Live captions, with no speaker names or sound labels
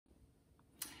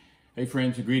Hey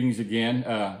friends, greetings again.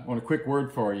 I want a quick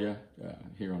word for you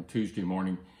here on Tuesday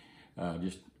morning.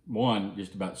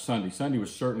 Just about Sunday. Sunday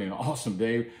was certainly an awesome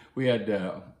day. We had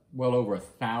well over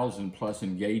 1,000 plus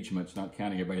engagements, not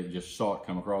counting everybody that just saw it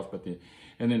come across,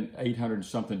 and then 800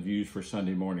 something views for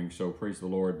Sunday morning. So praise the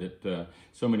Lord that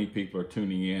so many people are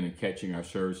tuning in and catching our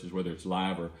services, whether it's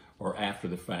live or after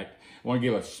the fact. I want to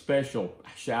give a special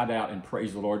shout out and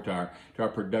praise the Lord to our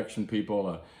production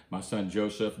people, my son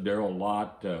Joseph, Daryl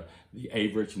Lott, the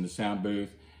Average in the sound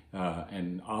booth,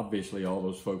 and obviously all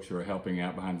those folks who are helping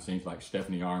out behind the scenes like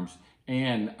Stephanie Arms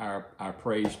and our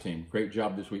praise team. Great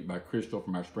job this week by Crystal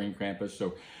from our spring campus. So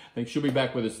I think she'll be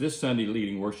back with us this Sunday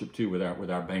leading worship too with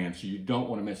our band. So you don't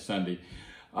want to miss Sunday.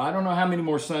 I don't know how many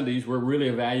more Sundays. We're really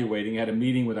evaluating. Had a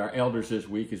meeting with our elders this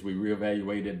week as we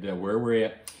reevaluated where we're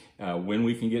at, when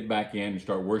we can get back in and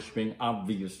start worshiping.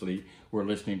 Obviously, we're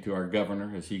listening to our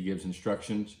governor as he gives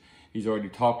instructions. He's already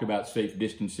talked about safe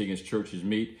distancing as churches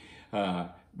meet.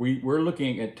 We're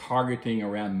looking at targeting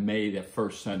around May, that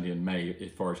first Sunday in May,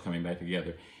 as far as coming back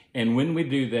together. And when we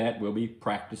do that, we'll be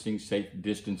practicing safe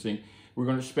distancing. We're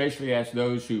going to especially ask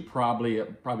those who probably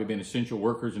been essential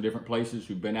workers in different places,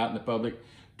 who've been out in the public,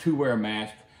 to wear a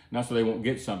mask, not so they won't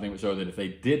get something, but so that if they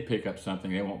did pick up something,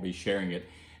 they won't be sharing it.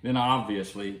 Then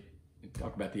obviously,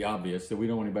 talk about the obvious, that we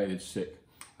don't want anybody that's sick.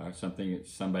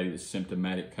 Somebody that's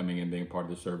symptomatic coming in, being part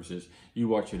of the services. You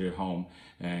watch it at home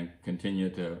and continue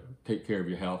to take care of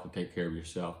your health and take care of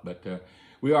yourself. But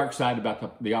we are excited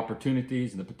about the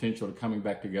opportunities and the potential of coming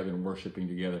back together and worshiping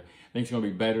together. I think it's going to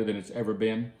be better than it's ever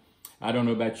been. I don't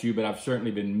know about you, but I've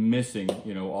certainly been missing,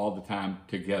 all the time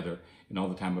together and all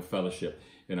the time of fellowship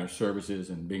in our services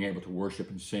and being able to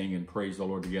worship and sing and praise the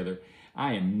Lord together.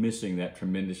 I am missing that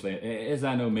tremendously, as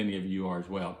I know many of you are as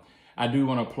well. I do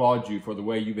want to applaud you for the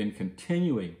way you've been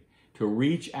continuing to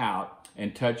reach out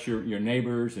and touch your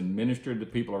neighbors and minister to the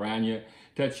people around you.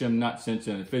 Touch them, not since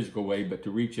in a physical way, but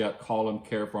to reach out, call them,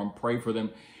 care for them, pray for them.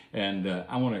 And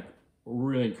I want to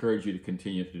really encourage you to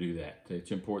continue to do that.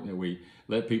 It's important that we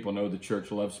let people know the church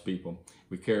loves people.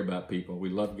 We care about people. We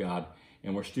love God.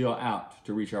 And we're still out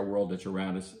to reach our world that's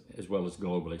around us as well as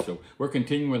globally. So we're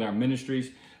continuing with our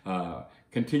ministries.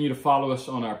 Continue to follow us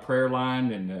on our prayer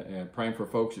line and praying for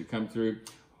folks that come through.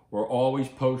 We're always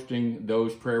posting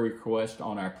those prayer requests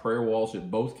on our prayer walls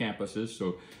at both campuses.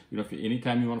 So,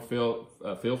 anytime you want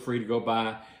to feel free to go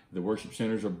by. The worship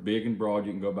centers are big and broad.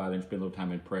 You can go by there and spend a little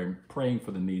time in prayer, praying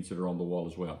for the needs that are on the wall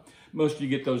as well. Most of you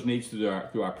get those needs through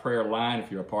our prayer line.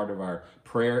 If you're a part of our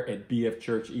prayer at BF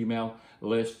Church email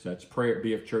list, that's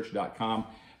prayer@bfchurch.com.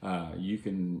 You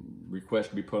can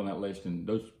request to be put on that list, and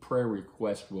those prayer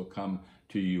requests will come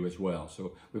to you as well.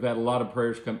 So we've had a lot of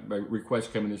requests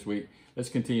coming this week. Let's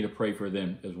continue to pray for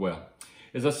them as well.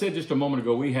 As I said just a moment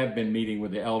ago, we have been meeting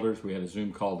with the elders. We had a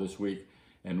Zoom call this week,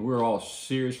 and we're all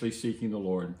seriously seeking the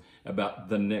Lord about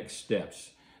the next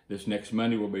steps. This next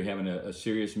Monday, we'll be having a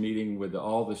serious meeting with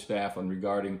all the staff on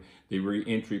regarding the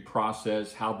re-entry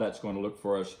process, how that's going to look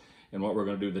for us, and what we're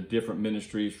going to do, the different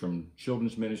ministries, from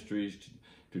children's ministries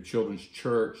to children's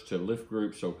church to lift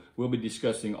groups. So we'll be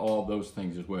discussing all those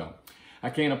things as well. I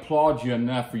can't applaud you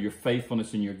enough for your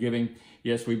faithfulness in your giving.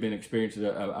 Yes, we've been experiencing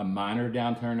a minor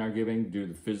downturn in our giving due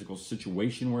to the physical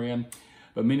situation we're in.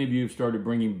 But many of you have started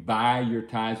bringing by your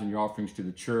tithes and your offerings to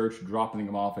the church, dropping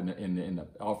them off in the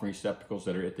offering receptacles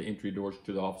that are at the entry doors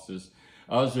to the offices.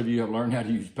 Others of you have learned how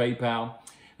to use PayPal.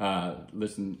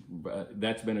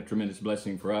 That's been a tremendous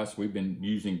blessing for us. We've been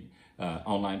using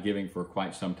online giving for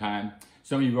quite some time.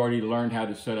 Some of you have already learned how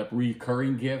to set up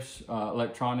recurring gifts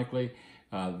electronically.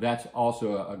 That's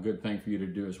also a good thing for you to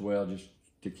do as well, just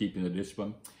to keep in the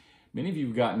discipline. Many of you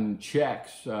have gotten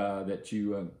checks that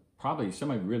you probably some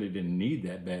of you really didn't need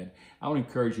that bad. I would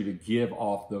encourage you to give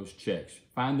off those checks.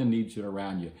 Find the needs that are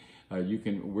around you.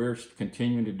 We're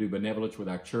continuing to do benevolence with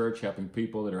our church, helping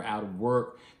people that are out of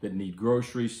work, that need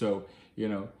groceries. So,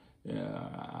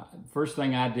 first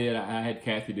thing I did, I had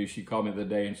Kathy do, she called me the other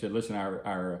day and said, listen,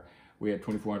 we had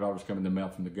 $2,400 coming in the mail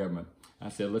from the government. I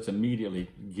said, let's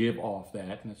immediately give off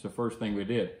that. And that's the first thing we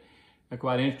did. And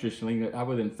quite interestingly,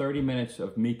 within 30 minutes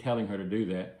of me telling her to do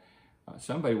that,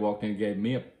 somebody walked in and gave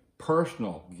me a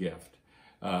personal gift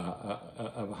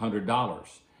of $100.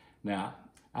 Now,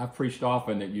 I've preached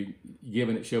often that you give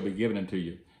and it shall be given unto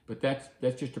you. But that's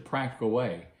just a practical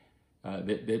way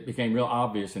that became real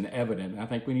obvious and evident. And I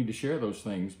think we need to share those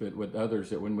things with others,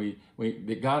 that when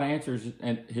that God answers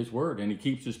His word and He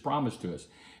keeps His promise to us.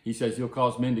 He says He'll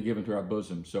cause men to give into our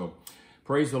bosom. So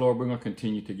praise the Lord. We're going to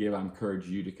continue to give. I encourage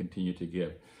you to continue to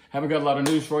give. Haven't got a lot of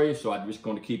news for you, so I'm just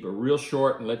going to keep it real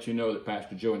short and let you know that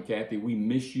Pastor Joe and Kathy, we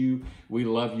miss you. We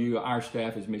love you. Our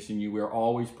staff is missing you. We're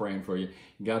always praying for you.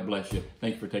 God bless you.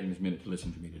 Thank you for taking this minute to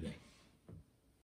listen to me today.